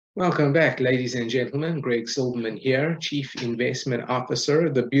Welcome back, ladies and gentlemen. Greg Silverman here, Chief Investment Officer,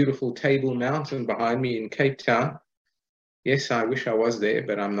 the beautiful Table Mountain behind me in Cape Town. Yes, I wish I was there,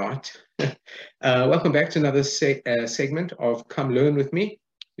 but I'm not. Welcome back to another segment of Come Learn With Me.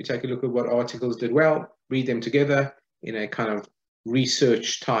 We take a look at what articles did well, read them together in a kind of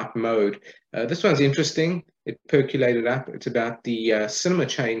research type mode. This one's interesting. It percolated up. It's about the cinema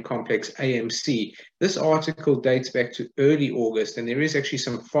chain complex AMC. This article dates back to early August, and there is actually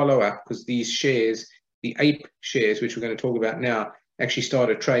some follow-up because these shares, the APE shares, which we're going to talk about now, actually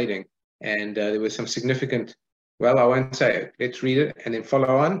started trading. And there was some significant, well, I won't say it. Let's read it and then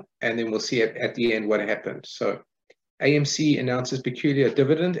follow on, and then we'll see at the end what happened. So AMC announces peculiar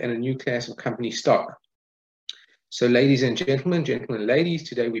dividend and a new class of company stock. So ladies and gentlemen, and ladies,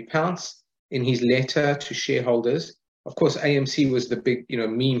 today we pounce in his letter to shareholders. Of course, AMC was the big,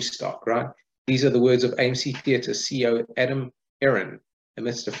 meme stock, right? These are the words of AMC Theatre CEO Adam Aron.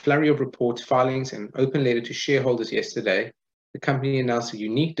 Amidst a flurry of reports, filings, and an open letter to shareholders yesterday, the company announced a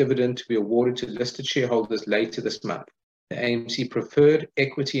unique dividend to be awarded to listed shareholders later this month. The AMC preferred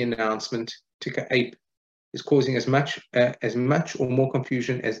equity announcement, ticker APE, is causing as much or more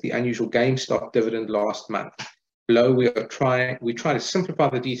confusion as the unusual GameStop dividend last month. Below, we try to simplify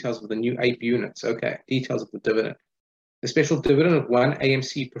the details of the new APE units. Okay, details of the dividend. The special dividend of one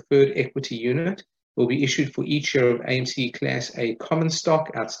AMC preferred equity unit will be issued for each share of AMC Class A common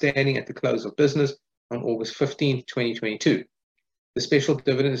stock outstanding at the close of business on August 15, 2022. The special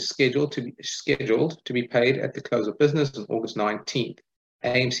dividend is scheduled to be paid at the close of business on August 19th.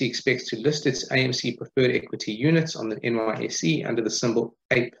 AMC expects to list its AMC preferred equity units on the NYSE under the symbol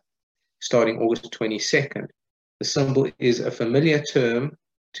APE starting August 22nd. The symbol is a familiar term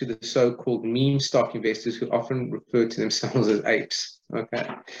to the so-called meme stock investors who often refer to themselves as apes. Okay.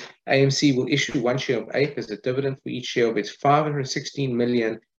 AMC will issue one share of APE as a dividend for each share of its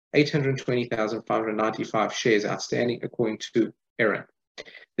 516,820,595 shares outstanding, according to Aron.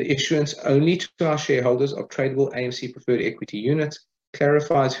 The issuance only to our shareholders of tradable AMC preferred equity units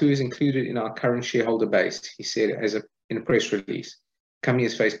clarifies who is included in our current shareholder base, he said in a press release. The company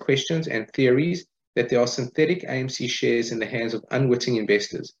has faced questions and theories that there are synthetic AMC shares in the hands of unwitting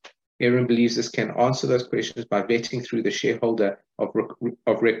investors. Aron believes this can answer those questions by vetting through the shareholder of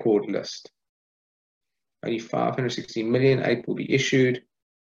record list. Only 516 million APE will be issued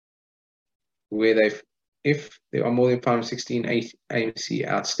if there are more than 516 AMC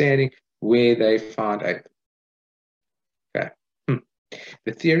outstanding where they found APE. Okay.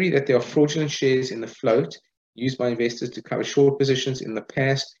 The theory that there are fraudulent shares in the float used by investors to cover short positions in the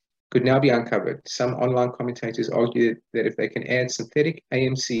past could now be uncovered. Some online commentators argue that if they can add synthetic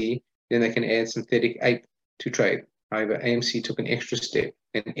AMC, then they can add synthetic APE to trade. However, AMC took an extra step,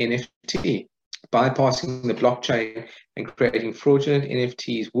 an NFT. Bypassing the blockchain and creating fraudulent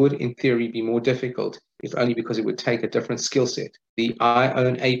NFTs would, in theory, be more difficult, if only because it would take a different skill set. The I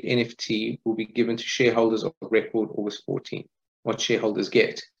Own Ape NFT will be given to shareholders of record August 14. What shareholders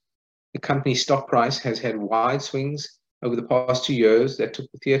get. The company's stock price has had wide swings over the past 2 years that took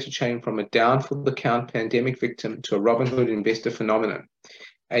the theatre chain from a down-for-the-count pandemic victim to a Robinhood investor phenomenon.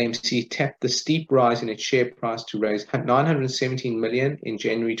 AMC tapped the steep rise in its share price to raise $917 million in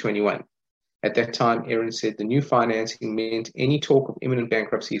January 21. At that time, Aron said the new financing meant any talk of imminent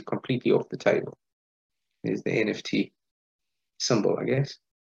bankruptcy is completely off the table. There's the NFT symbol, I guess.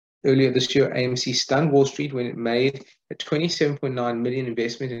 Earlier this year, AMC stunned Wall Street when it made a $27.9 million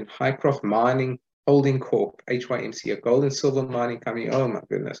investment in Hycroft Mining Holding Corp, HYMC, a gold and silver mining company, oh my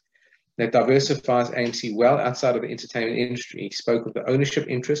goodness, that diversifies AMC well outside of the entertainment industry. He spoke of the ownership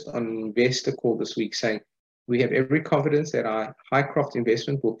interest on an investor call this week, saying, "We have every confidence that our Hycroft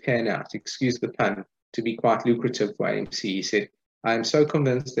investment will pan out," excuse the pun, to be quite lucrative for AMC. He said, "I am so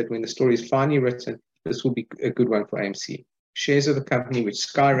convinced that when the story is finally written, this will be a good one for AMC." Shares of the company, which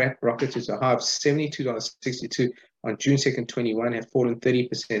skyrocketed to a high of $72.62 on June 2nd, 21, have fallen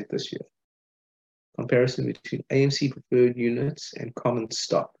 30% this year. Comparison between AMC preferred units and common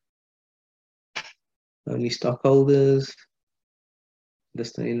stock. Only stockholders,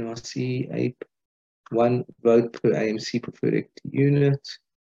 list on NYSE, APE, 1 vote per AMC preferred equity unit.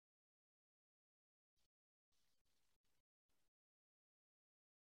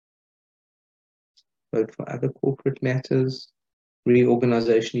 Vote for other corporate matters,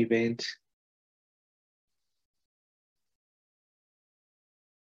 reorganization event.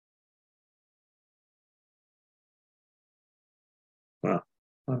 Wow.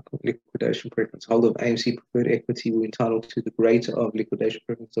 Liquidation preference. Holder of AMC preferred equity will be entitled to the greater of liquidation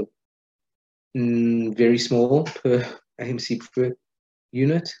preference of very small per AMC preferred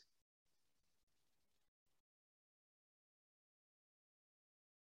unit.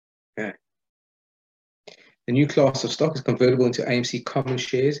 The new class of stock is convertible into AMC common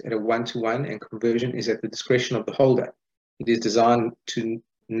shares at a 1-to-1, and conversion is at the discretion of the holder. It is designed to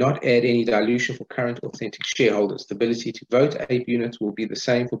not add any dilution for current authentic shareholders. The ability to vote APE units will be the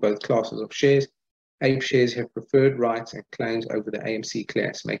same for both classes of shares. APE shares have preferred rights and claims over the AMC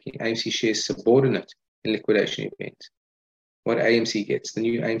class, making AMC shares subordinate in liquidation events. What AMC gets. The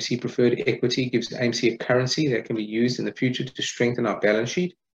new AMC preferred equity gives AMC a currency that can be used in the future to strengthen our balance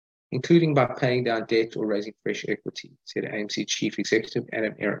sheet, including by paying down debt or raising fresh equity, said AMC Chief Executive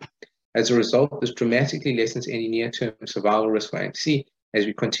Adam Aron. As a result, this dramatically lessens any near-term survival risk for AMC as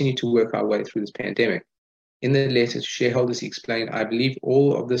we continue to work our way through this pandemic. In the letter to shareholders, he explained, I believe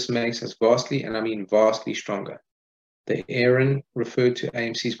all of this makes us vastly, and I mean vastly, stronger. The Aron referred to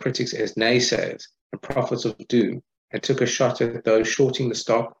AMC's critics as naysayers and prophets of doom, and took a shot at those shorting the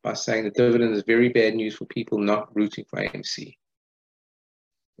stock by saying the dividend is very bad news for people not rooting for AMC.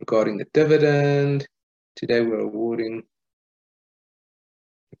 Regarding the dividend, today we're awarding,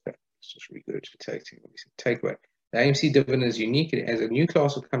 okay, let's just regurgitating, takeaway. The AMC dividend is unique. It has a new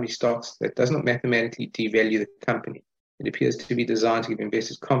class of company stocks that does not mathematically devalue the company. It appears to be designed to give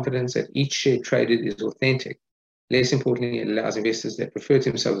investors confidence that each share traded is authentic. Less importantly, it allows investors that refer to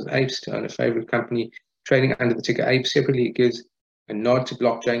themselves as apes to own a favorite company trading under the ticker APE. Separately, it gives a nod to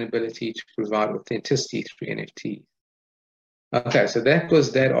blockchain ability to provide authenticity through NFT. Okay, so that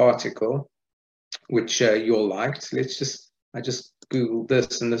was that article, which you all liked. I just Googled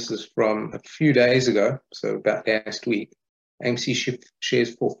this, and this is from a few days ago, so about last week. AMC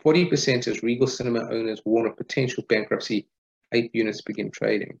shares fall 40% as Regal Cinema owners warn of potential bankruptcy. APE units begin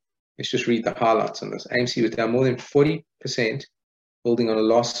trading. Let's just read the highlights on this. AMC was down more than 40%, holding on a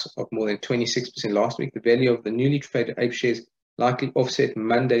loss of more than 26% last week. The value of the newly traded APE shares likely offset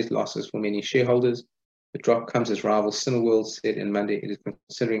Monday's losses for many shareholders. The drop comes as rival Cineworld said on Monday it is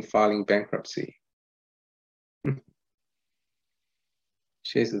considering filing bankruptcy.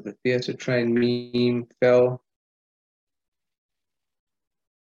 Shares of the theater train meme fell.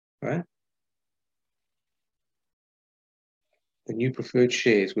 Right? The new preferred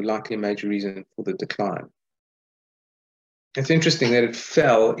shares were likely a major reason for the decline. It's interesting that it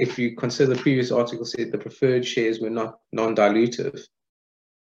fell if you consider the previous article said the preferred shares were not non-dilutive.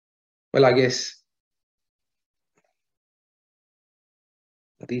 Well, I guess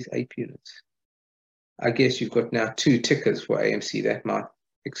are these APE units? I guess you've got now two tickers for AMC. That might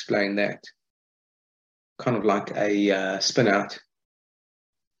explain that. Kind of like a spin out.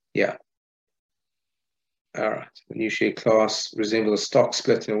 Yeah. All right. The new share class resembles a stock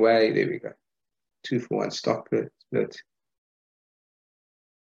split in a way. There we go. 2-for-1 stock split.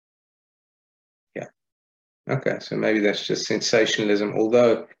 Yeah. Okay. So maybe that's just sensationalism.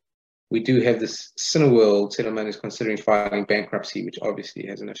 Although we do have this Cineworld settlement is considering filing bankruptcy, which obviously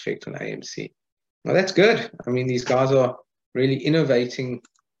has an effect on AMC. Well, that's good. I mean, these guys are really innovating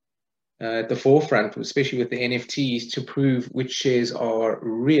at the forefront, especially with the NFTs, to prove which shares are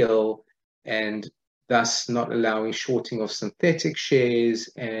real and thus not allowing shorting of synthetic shares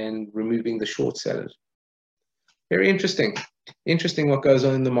and removing the short sellers. Very interesting. Interesting what goes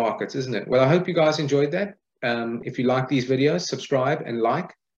on in the markets, isn't it? Well, I hope you guys enjoyed that. If you like these videos, subscribe and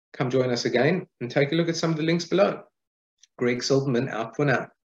like. Come join us again and take a look at some of the links below. Greg Silverman out for now.